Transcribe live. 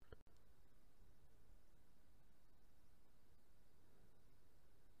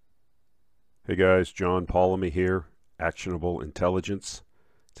Hey guys, John Paulamy here, Actionable Intelligence.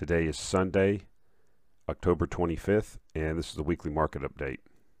 Today is Sunday, October 25th, and this is the weekly market update.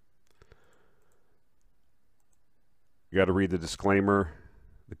 You got to read the disclaimer.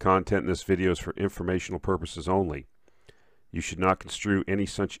 The content in this video is for informational purposes only. You should not construe any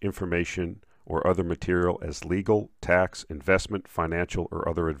such information or other material as legal, tax, investment, financial, or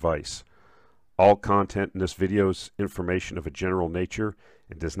other advice. All content in this video is information of a general nature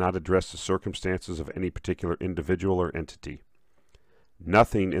and does not address the circumstances of any particular individual or entity.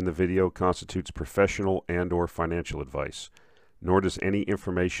 Nothing in the video constitutes professional and/or financial advice, nor does any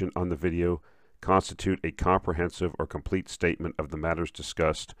information on the video constitute a comprehensive or complete statement of the matters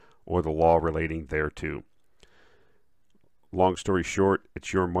discussed or the law relating thereto. Long story short,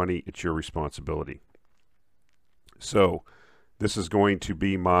 it's your money, it's your responsibility. So, this is going to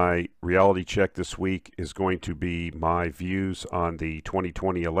be my reality check this week, is going to be my views on the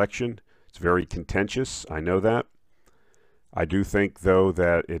 2020 election. It's very contentious, I know that. I do think, though,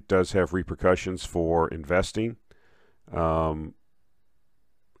 that it does have repercussions for investing. It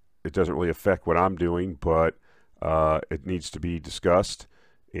doesn't really affect what I'm doing, but it needs to be discussed,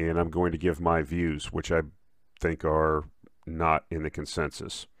 and I'm going to give my views, which I think are not in the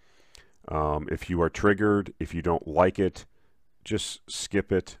consensus. If you are triggered, if you don't like it, just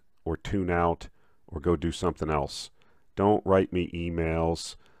skip it or tune out or go do something else. Don't write me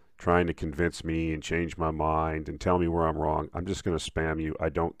emails trying to convince me and change my mind and tell me where I'm wrong. I'm just going to spam you. I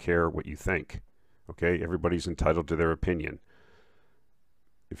don't care what you think. Okay? Everybody's entitled to their opinion.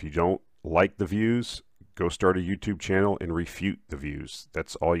 If you don't like the views, go start a YouTube channel and refute the views.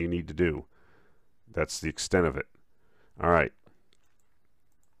 That's all you need to do. That's the extent of it. All right.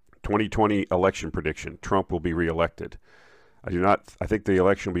 2020 election prediction. Trump will be reelected. I think the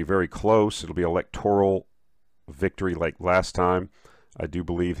election will be very close. It'll be electoral victory like last time. I do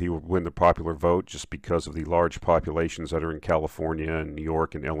believe he will win the popular vote just because of the large populations that are in California and New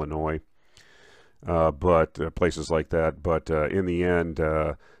York and Illinois, places like that. But in the end,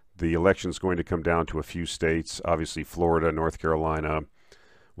 the election is going to come down to a few states, obviously Florida, North Carolina,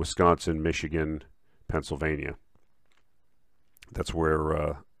 Wisconsin, Michigan, Pennsylvania. That's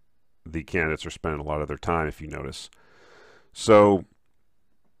where the candidates are spending a lot of their time, if you notice. So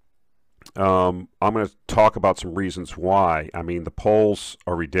I'm going to talk about some reasons why. I mean, the polls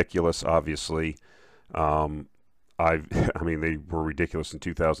are ridiculous, obviously. I mean, they were ridiculous in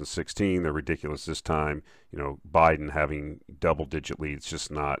 2016. They're ridiculous this time. You know, Biden having double-digit leads, just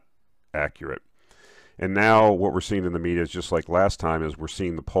not accurate. And now what we're seeing in the media is just like last time, is we're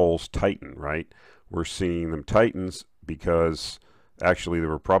seeing the polls tighten, right? We're seeing them tighten because actually they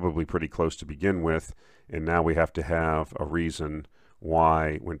were probably pretty close to begin with, and now we have to have a reason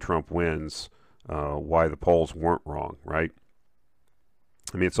why, when Trump wins, why the polls weren't wrong, right?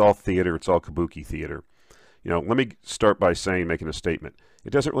 I mean, it's all theater. It's all kabuki theater. You know, let me start by making a statement. It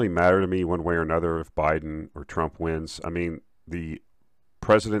doesn't really matter to me one way or another if Biden or Trump wins. I mean, the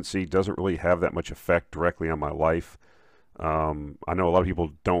presidency doesn't really have that much effect directly on my life. I know a lot of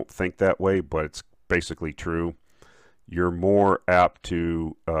people don't think that way, but it's basically true. You're more apt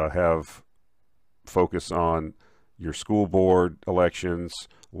to have focus on your school board elections,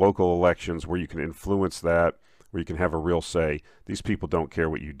 local elections, where you can influence that, where you can have a real say. These people don't care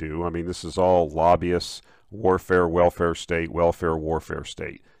what you do. I mean, this is all lobbyists, warfare, welfare state, welfare, warfare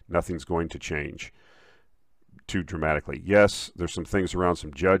state. Nothing's going to change too dramatically. Yes, there's some things around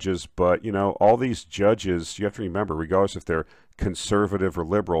some judges, but, you know, all these judges, you have to remember, regardless if they're conservative or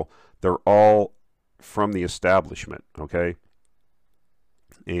liberal, they're all from the establishment, okay?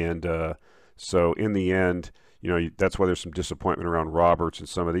 And so in the end, you know, that's why there's some disappointment around Roberts and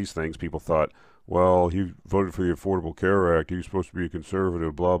some of these things. People thought, well, he voted for the Affordable Care Act. He was supposed to be a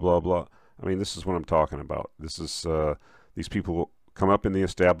conservative, blah, blah, blah. I mean, this is what I'm talking about. This is, these people come up in the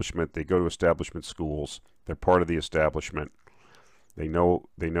establishment. They go to establishment schools. They're part of the establishment. They know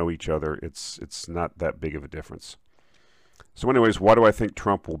each other. It's not that big of a difference. So anyways, why do I think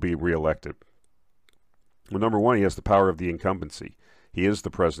Trump will be reelected? Well, number one, he has the power of the incumbency. He is the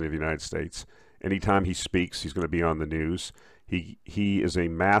president of the United States. Anytime he speaks, he's going to be on the news. He is a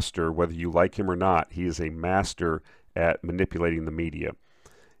master, whether you like him or not, he is a master at manipulating the media.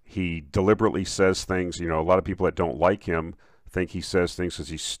 He deliberately says things, you know, a lot of people that don't like him think he says things because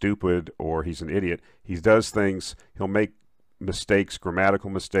he's stupid or he's an idiot. He does things, he'll make mistakes, grammatical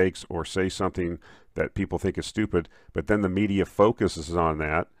mistakes, or say something that people think is stupid, but then the media focuses on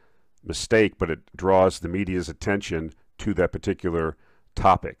that mistake, but it draws the media's attention to that particular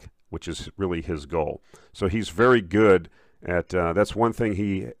topic, which is really his goal. So he's very good at, that's one thing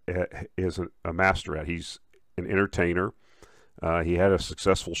he is a master at. He's an entertainer. He had a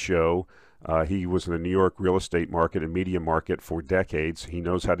successful show. He was in the New York real estate market and media market for decades. He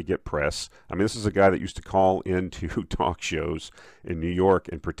knows how to get press. I mean, this is a guy that used to call into talk shows in New York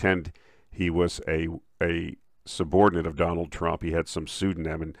and pretend he was a subordinate of Donald Trump. He had some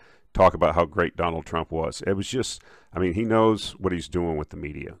pseudonym and talk about how great Donald Trump was. It was just, I mean, he knows what he's doing with the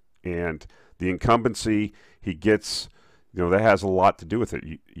media. And the incumbency he gets, that has a lot to do with it.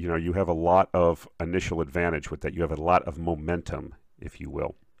 You have a lot of initial advantage with that. You have a lot of momentum, if you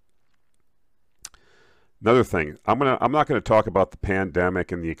will. Another thing, I'm not going to talk about the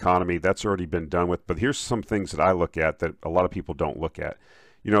pandemic and the economy. That's already been done with. But here's some things that I look at that a lot of people don't look at.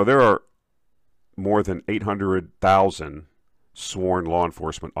 There are more than 800,000 sworn law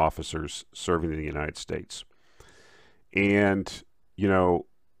enforcement officers serving in the United States. And,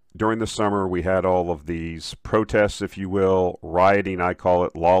 during the summer, we had all of these protests, if you will, rioting, I call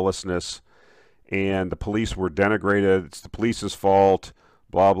it, lawlessness. And the police were denigrated. It's the police's fault,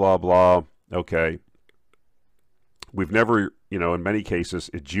 blah, blah, blah. Okay. We've never, in many cases,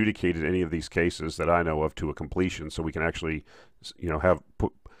 adjudicated any of these cases that I know of to a completion, so we can actually, have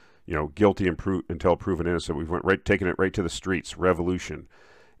put, guilty until proven innocent. We've taken it right to the streets, revolution,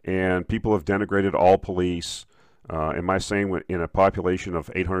 and people have denigrated all police. Am I saying in a population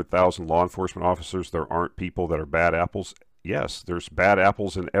of 800,000 law enforcement officers there aren't people that are bad apples? Yes, there's bad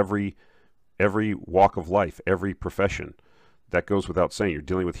apples in every walk of life, every profession. That goes without saying. You're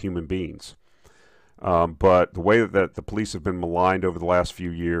dealing with human beings. But the way that the police have been maligned over the last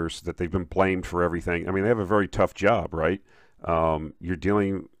few years, that they've been blamed for everything. I mean, they have a very tough job, right? You're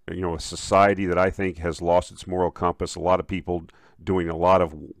dealing, a society that I think has lost its moral compass. A lot of people doing a lot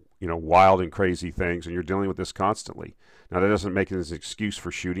of, wild and crazy things, and you're dealing with this constantly. Now, that doesn't make it as an excuse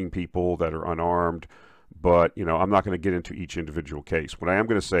for shooting people that are unarmed, but, I'm not going to get into each individual case. What I am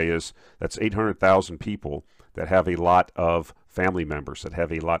going to say is that's 800,000 people that have a lot of family members, that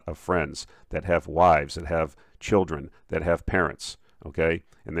have a lot of friends, that have wives, that have children, that have parents, okay?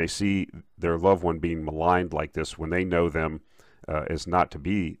 And they see their loved one being maligned like this when they know them as not to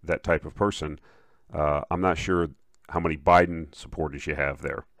be that type of person. I'm not sure how many Biden supporters you have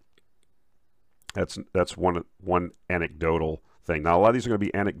there. That's one anecdotal thing. Now, a lot of these are going to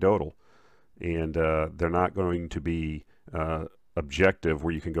be anecdotal, and they're not going to be objective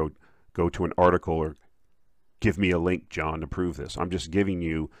where you can go to an article or give me a link, John, to prove this. I'm just giving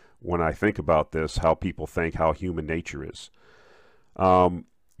you, when I think about this, how people think, how human nature is. The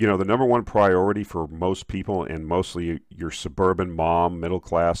number one priority for most people, and mostly your suburban mom, middle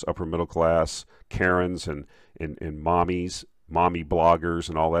class, upper middle class, Karens and mommy bloggers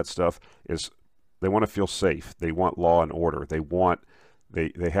and all that stuff, is they want to feel safe. They want law and order.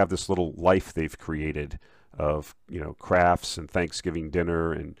 They have this little life they've created of, crafts and Thanksgiving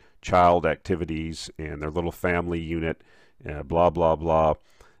dinner and child activities and their little family unit, blah, blah, blah.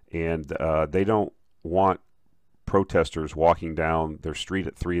 And they don't want protesters walking down their street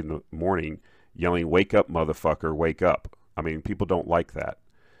at 3 in the morning yelling, "Wake up, motherfucker, wake up." I mean, people don't like that.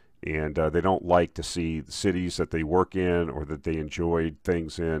 And they don't like to see the cities that they work in or that they enjoyed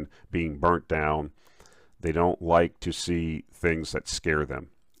things in being burnt down. They don't like to see things that scare them.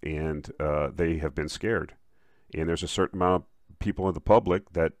 And they have been scared. And there's a certain amount of people in the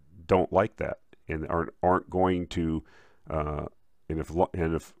public that don't like that and aren't going to, and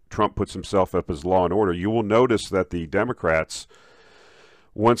if Trump puts himself up as law and order, you will notice that the Democrats,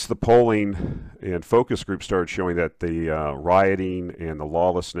 once the polling and focus groups started showing that the rioting and the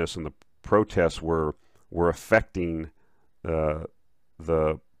lawlessness and the protests were affecting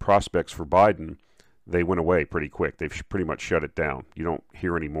the prospects for Biden, they went away pretty quick. They've pretty much shut it down. You don't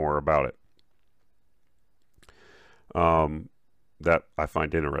hear any more about it. That I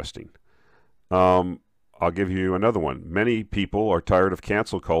find interesting. I'll give you another one. Many people are tired of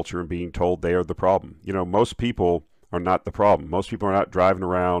cancel culture and being told they are the problem. Most people are not the problem. Most people are not driving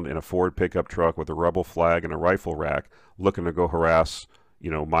around in a Ford pickup truck with a rebel flag and a rifle rack looking to go harass,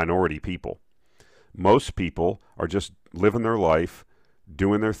 minority people. Most people are just living their life,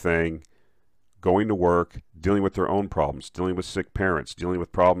 doing their thing, going to work, dealing with their own problems, dealing with sick parents, dealing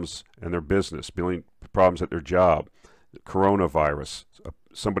with problems in their business, dealing with problems at their job, coronavirus,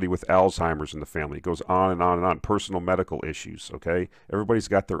 somebody with Alzheimer's in the family. It goes on and on and on. Personal medical issues, okay? Everybody's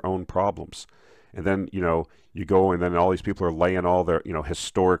got their own problems. And then, you go and then all these people are laying all their,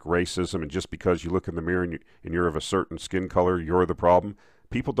 historic racism, and just because you look in the mirror and you're of a certain skin color, you're the problem.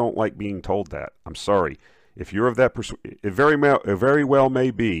 People don't like being told that. I'm sorry. If you're of that it very well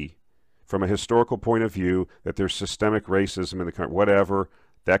may be, from a historical point of view, that there's systemic racism in the country, whatever.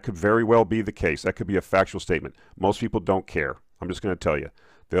 That could very well be the case. That could be a factual statement. Most people don't care. I'm just going to tell you.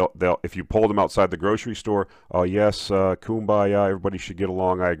 They'll if you pull them outside the grocery store, oh yes, kumbaya, everybody should get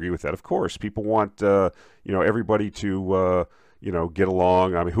along. I agree with that. Of course, people want everybody to get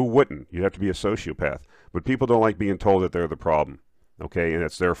along. I mean, who wouldn't? You'd have to be a sociopath. But people don't like being told that they're the problem, okay, and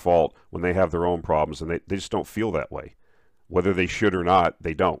it's their fault when they have their own problems, and they just don't feel that way. Whether they should or not,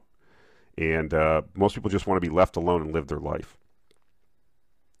 they don't. And most people just want to be left alone and live their life.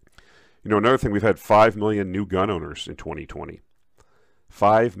 Another thing, we've had 5 million new gun owners in 2020.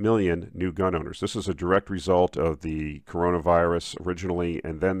 5 million new gun owners. This is a direct result of the coronavirus originally,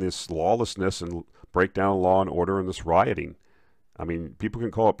 and then this lawlessness and breakdown of law and order and this rioting. I mean, people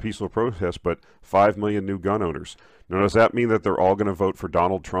can call it peaceful protest, but 5 million new gun owners. Now, does that mean that they're all going to vote for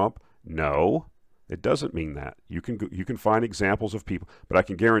Donald Trump? No, it doesn't mean that. You can find examples of people, but I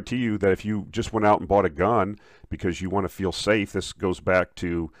can guarantee you that if you just went out and bought a gun because you want to feel safe, this goes back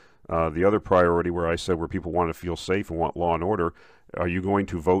to the other priority where I said where people want to feel safe and want law and order. Are you going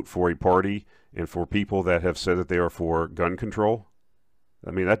to vote for a party and for people that have said that they are for gun control?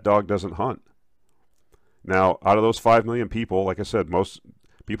 I mean, that dog doesn't hunt. Now, out of those 5 million people, like I said, most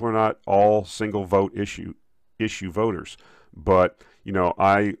people are not all single vote issue voters. But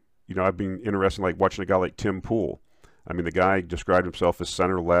I've been interested in like watching a guy like Tim Pool. I mean, the guy described himself as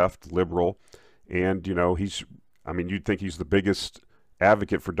center left, liberal, and you'd think he's the biggest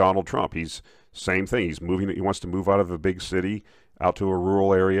advocate for Donald Trump. He's same thing. He wants to move out of a big city out to a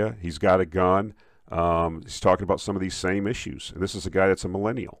rural area. He's got a gun. He's talking about some of these same issues. And this is a guy that's a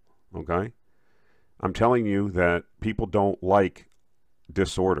millennial. Okay. I'm telling you that people don't like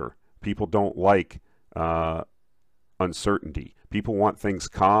disorder. People don't like uncertainty. People want things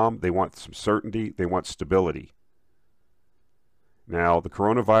calm. They want some certainty. They want stability. Now, the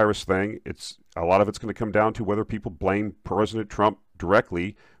coronavirus thing, a lot of it's going to come down to whether people blame President Trump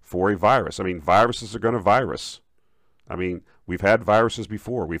directly for a virus. I mean, viruses are going to virus. I mean, we've had viruses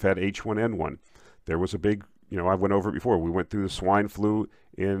before. We've had H1N1. There was a big, I went over it before. We went through the swine flu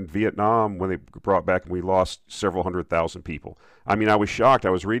in Vietnam when they brought back and we lost several 100,000 people. I mean, I was shocked. I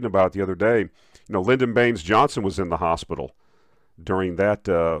was reading about it the other day. Lyndon Baines Johnson was in the hospital during that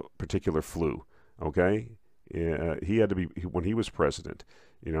particular flu, okay? He had to be, when he was president,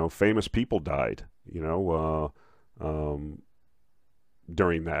 famous people died,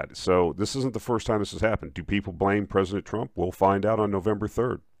 during that. So this isn't the first time this has happened. Do people blame President Trump? We'll find out on November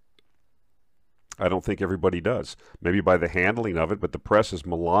 3rd. I don't think everybody does. Maybe by the handling of it, but the press has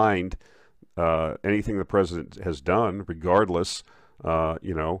maligned anything the president has done, regardless,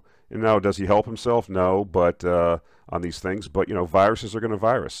 And now, does he help himself? No, but on these things. But, viruses are going to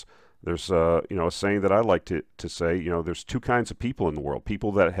virus. There's, a saying that I like to say, there's two kinds of people in the world.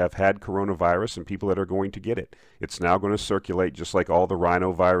 People that have had coronavirus and people that are going to get it. It's now going to circulate just like all the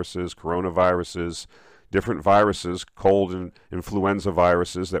rhinoviruses, coronaviruses, different viruses, cold and influenza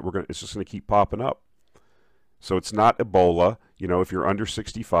viruses that it's just going to keep popping up. So it's not Ebola. If you're under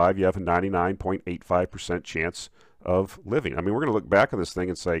 65, you have a 99.85% chance of living. I mean, we're going to look back on this thing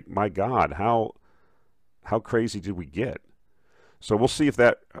and say, my God, how crazy did we get? So we'll see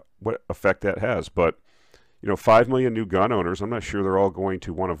what effect that has. But, 5 million new gun owners, I'm not sure they're all going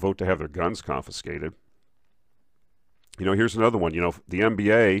to want to vote to have their guns confiscated. Here's another one. The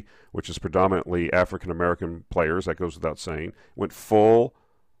NBA, which is predominantly African-American players, that goes without saying, went full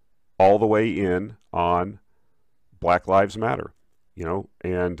all the way in on Black Lives Matter. We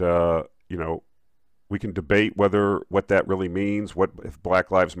can debate what that really means, if Black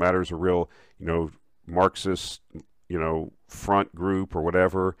Lives Matter is a real, Marxist, front group or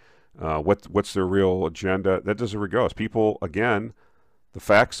whatever, what's their real agenda. That doesn't regard. People, again, the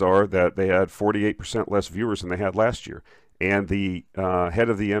facts are that they had 48% less viewers than they had last year. And the head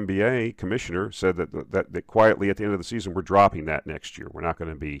of the NBA commissioner said that quietly at the end of the season, we're dropping that next year. We're not going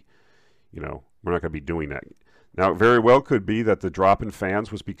to be, we're not going to be doing that. Now, it very well could be that the drop in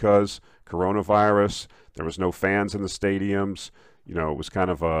fans was because coronavirus, there was no fans in the stadiums, it was kind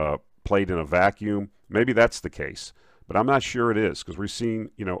of played in a vacuum. Maybe that's the case. But I'm not sure it is, because we're seeing,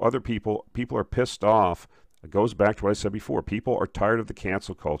 other people are pissed off. It goes back to what I said before. People are tired of the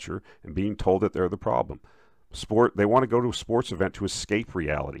cancel culture and being told that they're the problem. They want to go to a sports event to escape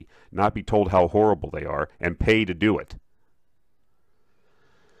reality, not be told how horrible they are and pay to do it.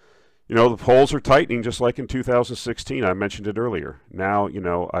 The polls are tightening just like in 2016. I mentioned it earlier. Now,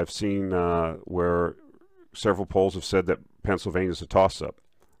 I've seen where several polls have said that Pennsylvania is a toss-up.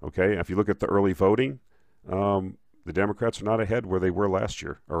 Okay, if you look at the early voting, the Democrats are not ahead where they were last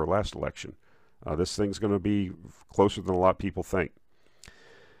year or last election. This thing's going to be closer than a lot of people think.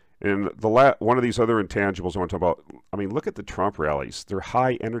 And one of these other intangibles I want to talk about, I mean, look at the Trump rallies. They're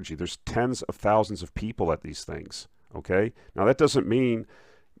high energy. There's tens of thousands of people at these things. Okay, now that doesn't mean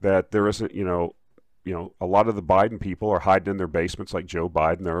that there isn't, a lot of the Biden people are hiding in their basements like Joe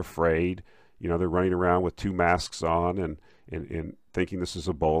Biden. They're afraid. They're running around with 2 masks on and thinking this is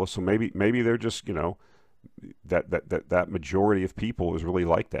Ebola. So maybe they're just, that majority of people is really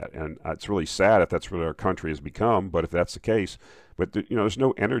like that. And it's really sad if that's what our country has become. But if that's the case, there's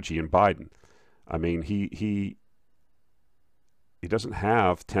no energy in Biden. I mean, he doesn't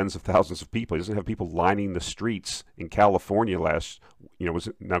have tens of thousands of people. He doesn't have people lining the streets in California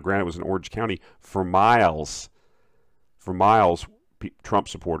now granted it was in Orange County, for miles, Trump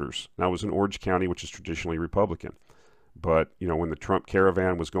supporters. Now it was in Orange County, which is traditionally Republican. But, when the Trump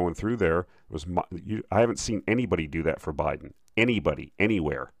caravan was going through there, I haven't seen anybody do that for Biden. Anybody,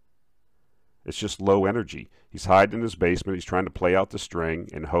 anywhere. It's just low energy. He's hiding in his basement. He's trying to play out the string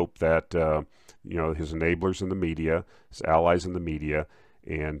and hope that, his enablers in the media, his allies in the media,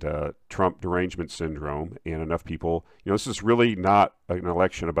 and Trump derangement syndrome, and enough people. This is really not an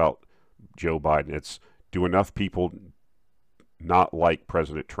election about Joe Biden. It's, do enough people not like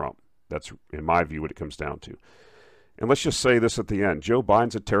President Trump? That's, in my view, what it comes down to. And let's just say this at the end. Joe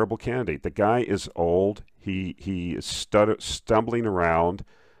Biden's a terrible candidate. The guy is old. He is stumbling around.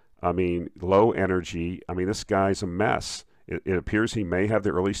 I mean, low energy. I mean, this guy's a mess. It appears he may have the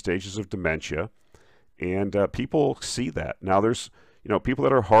early stages of dementia, and people see that. Now, there's, people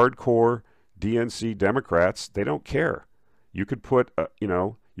that are hardcore DNC Democrats. They don't care. You could put, a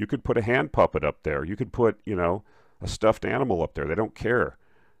hand puppet up there. You could put, a stuffed animal up there. They don't care.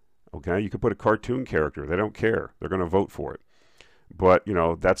 Okay, you could put a cartoon character. They don't care. They're going to vote for it. But,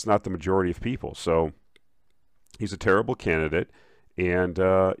 that's not the majority of people. So he's a terrible candidate. And,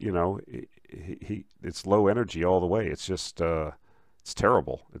 it's low energy all the way. It's just, it's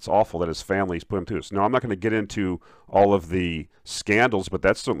terrible. It's awful that his family's put him through this. Now, I'm not going to get into all of the scandals, but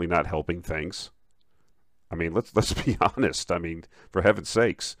that's certainly not helping things. I mean, let's be honest. I mean, for heaven's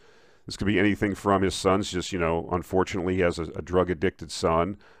sakes, this could be anything from his son's just, unfortunately, he has a drug-addicted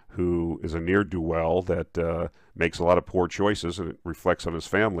son who is a ne'er-do-well that makes a lot of poor choices, and it reflects on his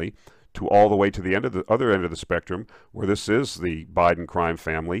family, to all the way to the other end of the spectrum, where this is the Biden crime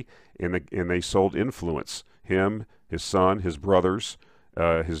family, and they sold influence. Him, his son, his brothers,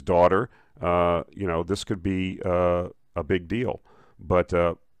 his daughter. This could be a big deal. But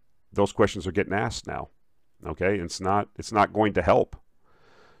those questions are getting asked now. Okay, it's not going to help.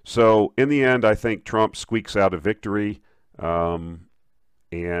 So in the end, I think Trump squeaks out a victory.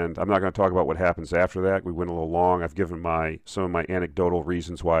 And I'm not going to talk about what happens after that. We went a little long. I've given some of my anecdotal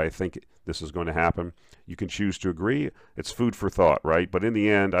reasons why I think this is going to happen. You can choose to agree. It's food for thought, right? But in the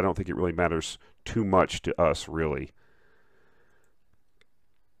end, I don't think it really matters too much to us, really.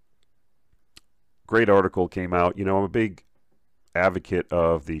 Great article came out. I'm a big advocate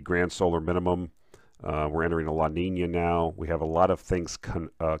of the grand solar minimum. We're entering a La Nina now. We have a lot of things,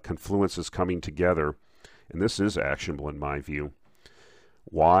 confluences coming together. And this is actionable in my view.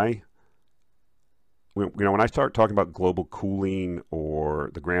 Why? When I start talking about global cooling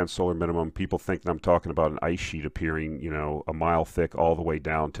or the grand solar minimum, people think that I'm talking about an ice sheet appearing, a mile thick all the way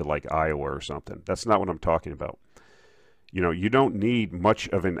down to like Iowa or something. That's not what I'm talking about. You don't need much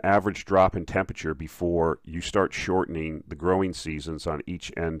of an average drop in temperature before you start shortening the growing seasons on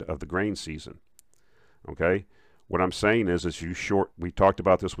each end of the grain season. Okay? What I'm saying is we talked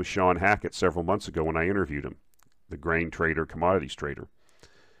about this with Sean Hackett several months ago when I interviewed him, the grain trader, commodities trader.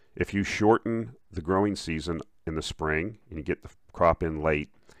 If you shorten the growing season in the spring and you get the crop in late,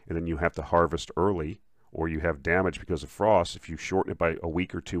 and then you have to harvest early, or you have damage because of frost, if you shorten it by a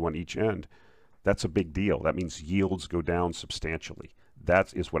week or two on each end, that's a big deal. That means yields go down substantially.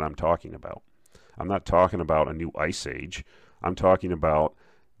 That is what I'm talking about. I'm not talking about a new ice age. I'm talking about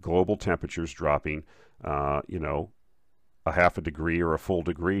global temperatures dropping, a half a degree or a full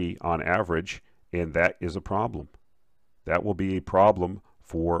degree on average, and that is a problem. That will be a problem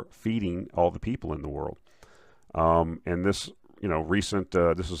for feeding all the people in the world. And this,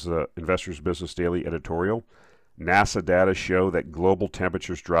 this is the Investors Business Daily editorial. NASA data show that global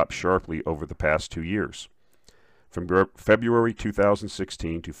temperatures dropped sharply over the past 2 years. From February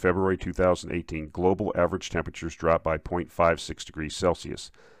 2016 to February 2018, global average temperatures dropped by 0.56 degrees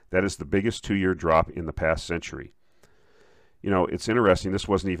Celsius. That is the biggest 2-year drop in the past century. It's interesting, this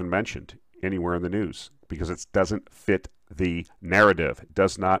wasn't even mentioned anywhere in the news because it doesn't fit the narrative. It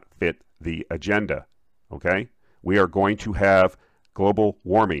does not fit the agenda. Okay? We are going to have global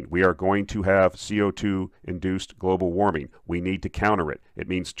warming. We are going to have CO2-induced global warming. We need to counter it. It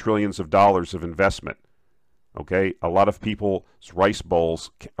means trillions of dollars of investment. Okay? A lot of people's rice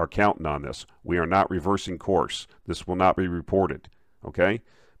bowls are counting on this. We are not reversing course. This will not be reported. Okay?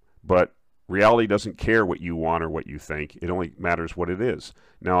 But Reality doesn't care what you want or what you think. It only matters what it is.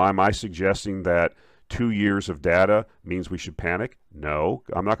 Now, am I suggesting that 2 years of data means we should panic? No,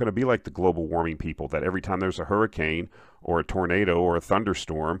 I'm not going to be like the global warming people that every time there's a hurricane or a tornado or a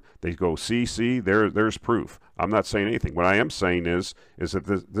thunderstorm, they go, see, there's proof. I'm not saying anything. What I am saying is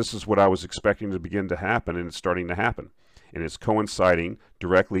that this is what I was expecting to begin to happen, and it's starting to happen. And it's coinciding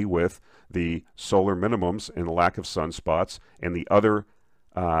directly with the solar minimums and the lack of sunspots and the other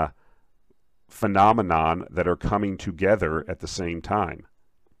phenomenon that are coming together at the same time.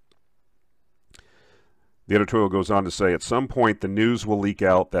 The editorial goes on to say, at some point the news will leak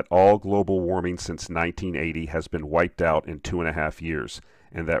out that all global warming since 1980 has been wiped out in 2.5 years,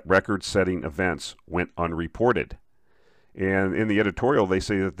 and that record-setting events went unreported. And in the editorial, they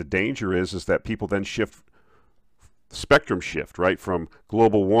say that the danger is that people then spectrum shift, right, from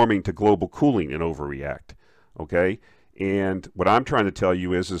global warming to global cooling and overreact, okay? And what I'm trying to tell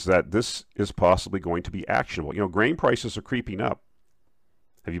you is that this is possibly going to be actionable. You know, grain prices are creeping up.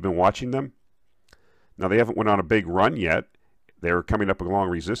 Have you been watching them? Now, they haven't went on a big run yet. They're coming up along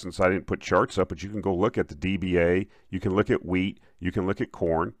resistance. I didn't put charts up, but you can go look at the DBA. You can look at wheat. You can look at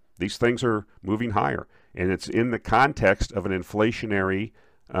corn. These things are moving higher. And it's in the context of an inflationary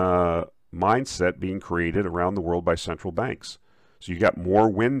mindset being created around the world by central banks. So you got more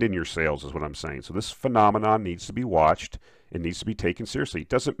wind in your sails is what I'm saying. So this phenomenon needs to be watched. It needs to be taken seriously. It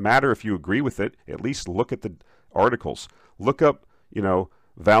doesn't matter if you agree with it. At least look at the articles. Look up, you know,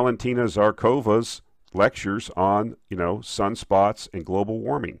 Valentina Zarkova's lectures on, you know, sunspots and global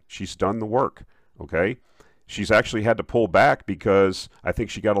warming. She's done the work, okay? She's actually had to pull back because I think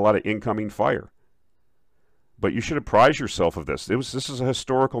she got a lot of incoming fire. But you should apprise yourself of this. This is a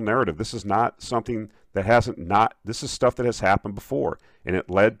historical narrative. This is not something that this is stuff that has happened before. And it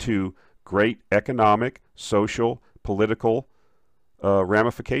led to great economic, social, political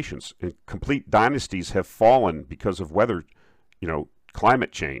ramifications. And complete dynasties have fallen because of weather, you know,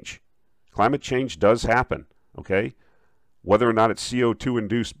 climate change. Climate change does happen, okay? Whether or not it's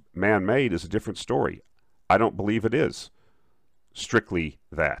CO2-induced man-made is a different story. I don't believe it is strictly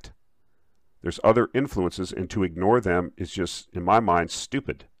that. There's other influences, and to ignore them is just, in my mind,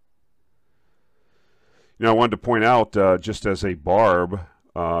 stupid. You know, I wanted to point out, just as a barb,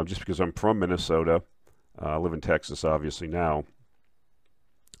 just because I'm from Minnesota, I live in Texas, obviously, now.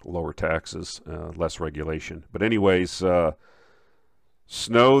 Lower taxes, less regulation. But anyways,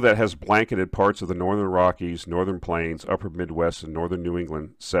 snow that has blanketed parts of the northern Rockies, northern Plains, upper Midwest, and northern New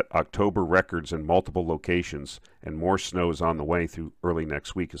England set October records in multiple locations, and more snow is on the way through early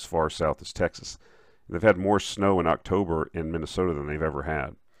next week as far south as Texas. They've had more snow in October in Minnesota than they've ever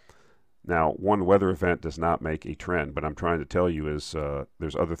had. Now, one weather event does not make a trend, but I'm trying to tell you is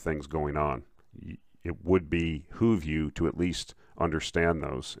there's other things going on. It would behoove you to at least understand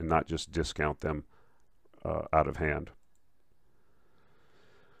those and not just discount them out of hand.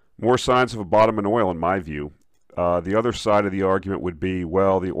 More signs of a bottom in oil, in my view. The other side of the argument would be,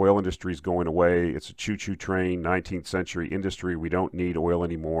 well, the oil industry is going away. It's a choo-choo train, 19th century industry. We don't need oil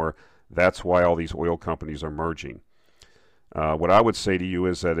anymore. That's why all these oil companies are merging. What I would say to you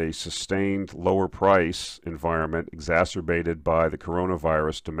is that a sustained lower price environment exacerbated by the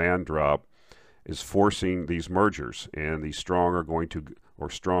coronavirus demand drop is forcing these mergers, and the strong are going to, or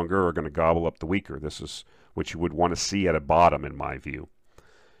stronger are going to gobble up the weaker. This is what you would want to see at a bottom, in my view.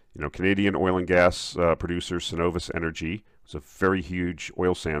 You know, Canadian oil and gas producer Cenovus Energy, who's a very huge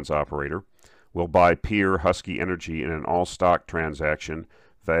oil sands operator, will buy peer Husky Energy in an all-stock transaction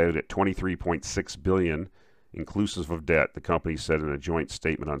valued at $23.6 billion, inclusive of debt, the company said in a joint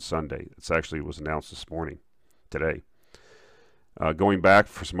statement on Sunday. It actually was announced this morning, today. Going back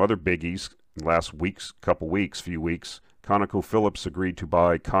for some other biggies, in the last few weeks, ConocoPhillips agreed to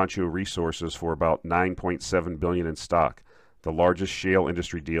buy Concho Resources for about $9.7 billion in stock, the largest shale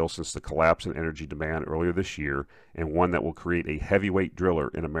industry deal since the collapse in energy demand earlier this year, and one that will create a heavyweight driller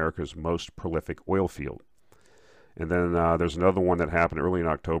in America's most prolific oil field. And then there's another one that happened early in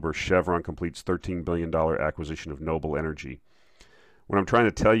October. Chevron completes $13 billion acquisition of Noble Energy. What I'm trying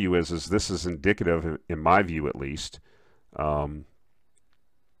to tell you is this is indicative, in my view at least, the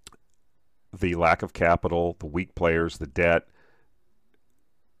lack of capital, the weak players, the debt,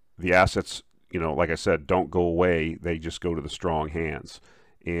 the assets, you know, like I said, don't go away. They just go to the strong hands.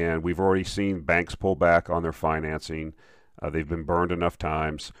 And we've already seen banks pull back on their financing. They've been burned enough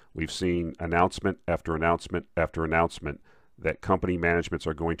times. We've seen announcement after announcement after announcement that company managements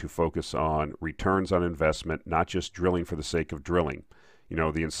are going to focus on returns on investment, not just drilling for the sake of drilling. You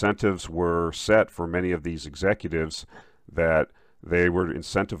know, the incentives were set for many of these executives that they were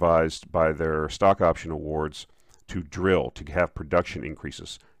incentivized by their stock option awards to drill, to have production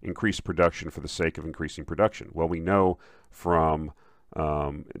increases. increase production for the sake of increasing production? Well, we know from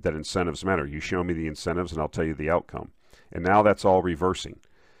that incentives matter. You show me the incentives and I'll tell you the outcome. And now that's all reversing.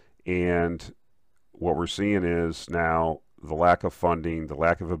 And what we're seeing is now the lack of funding, the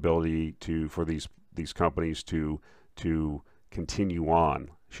lack of ability for these companies to continue on,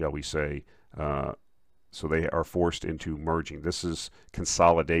 shall we say, so they are forced into merging. This is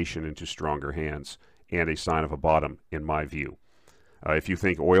consolidation into stronger hands and a sign of a bottom, in my view. If you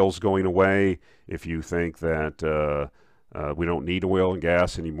think oil's going away, if you think that we don't need oil and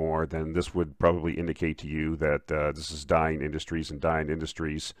gas anymore, then this would probably indicate to you that this is dying industries, and dying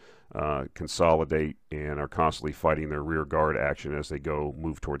industries consolidate and are constantly fighting their rear guard action as they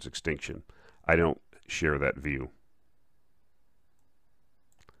move towards extinction. I don't share that view.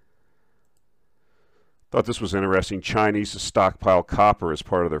 Thought this was interesting. Chinese stockpile copper as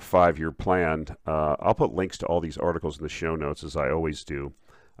part of their 5-year plan. I'll put links to all these articles in the show notes, as I always do.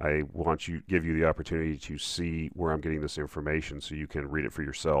 I want to give you the opportunity to see where I'm getting this information so you can read it for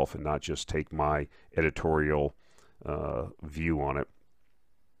yourself and not just take my editorial view on it.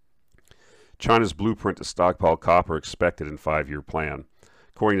 China's blueprint to stockpile copper expected in 5-year plan.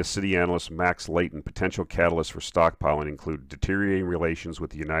 According to Citi analyst Max Layton, potential catalysts for stockpiling include deteriorating relations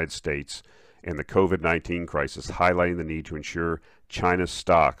with the United States and the COVID-19 crisis, highlighting the need to ensure China's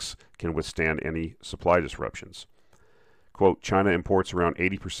stocks can withstand any supply disruptions. Quote, China imports around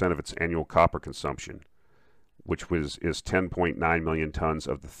 80% of its annual copper consumption, which is 10.9 million tons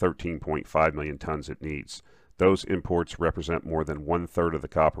of the 13.5 million tons it needs. Those imports represent more than 1/3 of the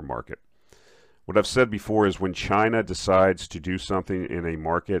copper market. What I've said before is when China decides to do something in a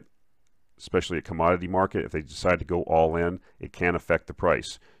market, especially a commodity market, if they decide to go all in, it can affect the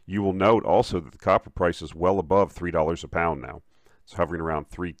price. You will note also that the copper price is well above $3 a pound now. It's hovering around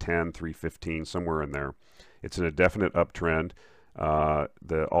 $3.10, $3.15, somewhere in there. It's in a definite uptrend.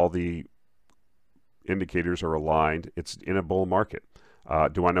 All the indicators are aligned. It's in a bull market.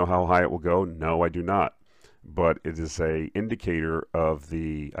 Do I know how high it will go? No, I do not. But it is an indicator of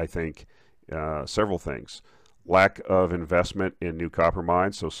I think, several things. Lack of investment in new copper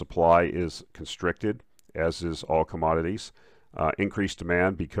mines, so supply is constricted, as is all commodities. Increased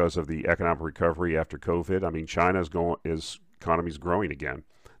demand because of the economic recovery after COVID. I mean, China's economy is growing again.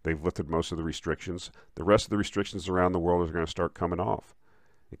 They've lifted most of the restrictions. The rest of the restrictions around the world are going to start coming off.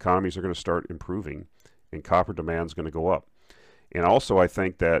 Economies are going to start improving, and copper demand is going to go up. And also, I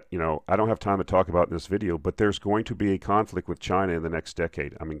think that, I don't have time to talk about in this video, but there's going to be a conflict with China in the next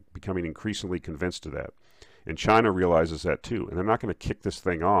decade. I'm becoming increasingly convinced of that. And China realizes that too. And they're not going to kick this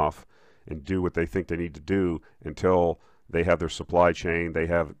thing off and do what they think they need to do until they have their supply chain, they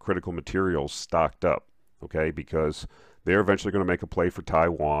have critical materials stocked up, okay? Because they're eventually going to make a play for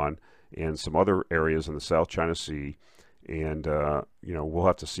Taiwan and some other areas in the South China Sea. And, we'll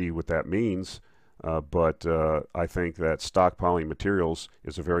have to see what that means. But I think that stockpiling materials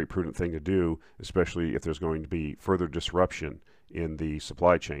is a very prudent thing to do, especially if there's going to be further disruption in the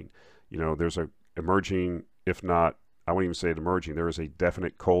supply chain. There's a emerging, if not, I won't even say it emerging, there is a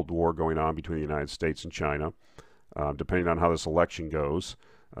definite Cold War going on between the United States and China. Depending on how this election goes,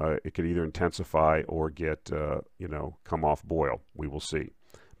 it could either intensify or get, come off boil. We will see.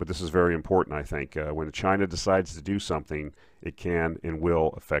 But this is very important, I think. When China decides to do something, it can and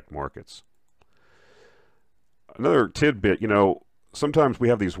will affect markets. Another tidbit, sometimes we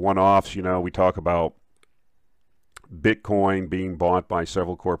have these one-offs, we talk about Bitcoin being bought by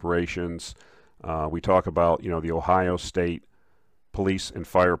several corporations. We talk about, the Ohio State Police and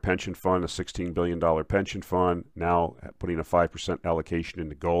Fire Pension Fund, a $16 billion pension fund, now putting a 5% allocation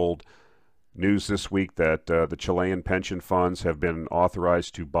into gold. News this week that the Chilean pension funds have been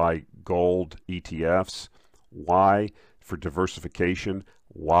authorized to buy gold ETFs. Why? For diversification.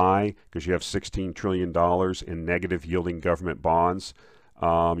 Why? Because you have $16 trillion in negative yielding government bonds.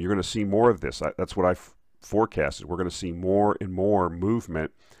 You're going to see more of this. That's what I forecasted. We're going to see more and more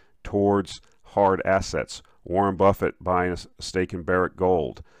movement towards hard assets. Warren Buffett buying a stake in Barrick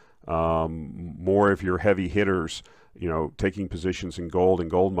Gold. More of your heavy hitters, taking positions in gold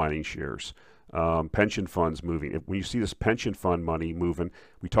and gold mining shares. Pension funds moving. When you see this pension fund money moving,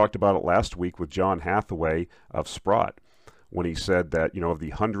 we talked about it last week with John Hathaway of Sprott, when he said that, of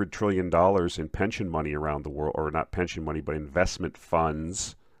the $100 trillion in pension money around the world, or not pension money, but investment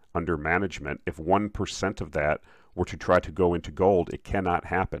funds under management, if 1% of that were to try to go into gold, it cannot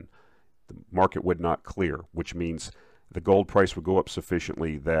happen. The market would not clear, which means the gold price would go up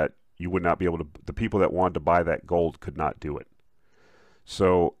sufficiently that you would not be able to, the people that wanted to buy that gold could not do it.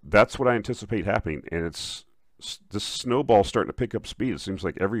 So that's what I anticipate happening. And this snowball starting to pick up speed. It seems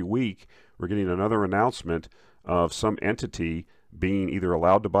like every week we're getting another announcement of some entity being either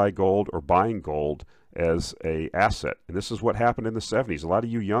allowed to buy gold or buying gold as a asset. And this is what happened in the 70s. A lot of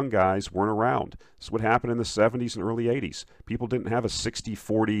you young guys weren't around. This is what happened in the 70s and early 80s. People didn't have a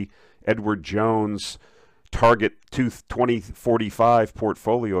 60-40 Edward Jones target 2045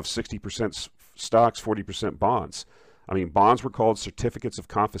 portfolio of 60% stocks, 40% bonds. I mean, bonds were called certificates of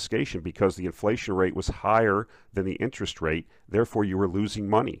confiscation because the inflation rate was higher than the interest rate. Therefore, you were losing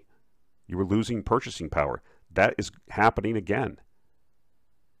money. You were losing purchasing power. That is happening again.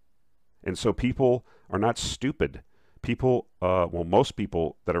 And so people are not stupid. People, most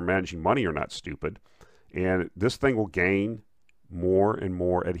people that are managing money are not stupid. And this thing will gain more and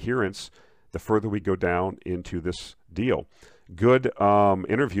more adherence the further we go down into this deal. Good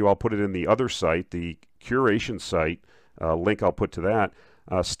interview. I'll put it in the other site, the curation site. Link I'll put to that.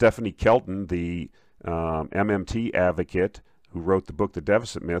 Stephanie Kelton, the MMT advocate who wrote the book The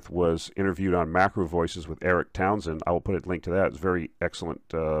Deficit Myth, was interviewed on Macro Voices with Eric Townsend. I will put a link to that. It's a very excellent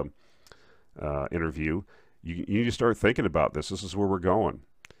interview. You need to start thinking about this. This is where we're going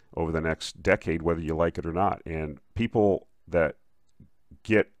over the next decade, whether you like it or not. And people that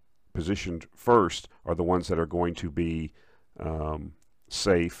get positioned first are the ones that are going to be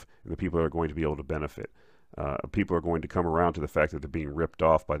safe, and the people that are going to be able to benefit. People are going to come around to the fact that they're being ripped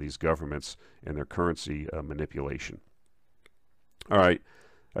off by these governments and their currency manipulation. All right,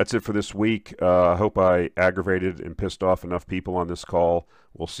 that's it for this week. I hope I aggravated and pissed off enough people on this call.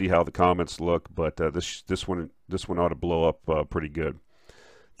 We'll see how the comments look, but this one ought to blow up pretty good.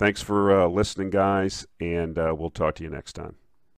 Thanks for listening, guys, and we'll talk to you next time.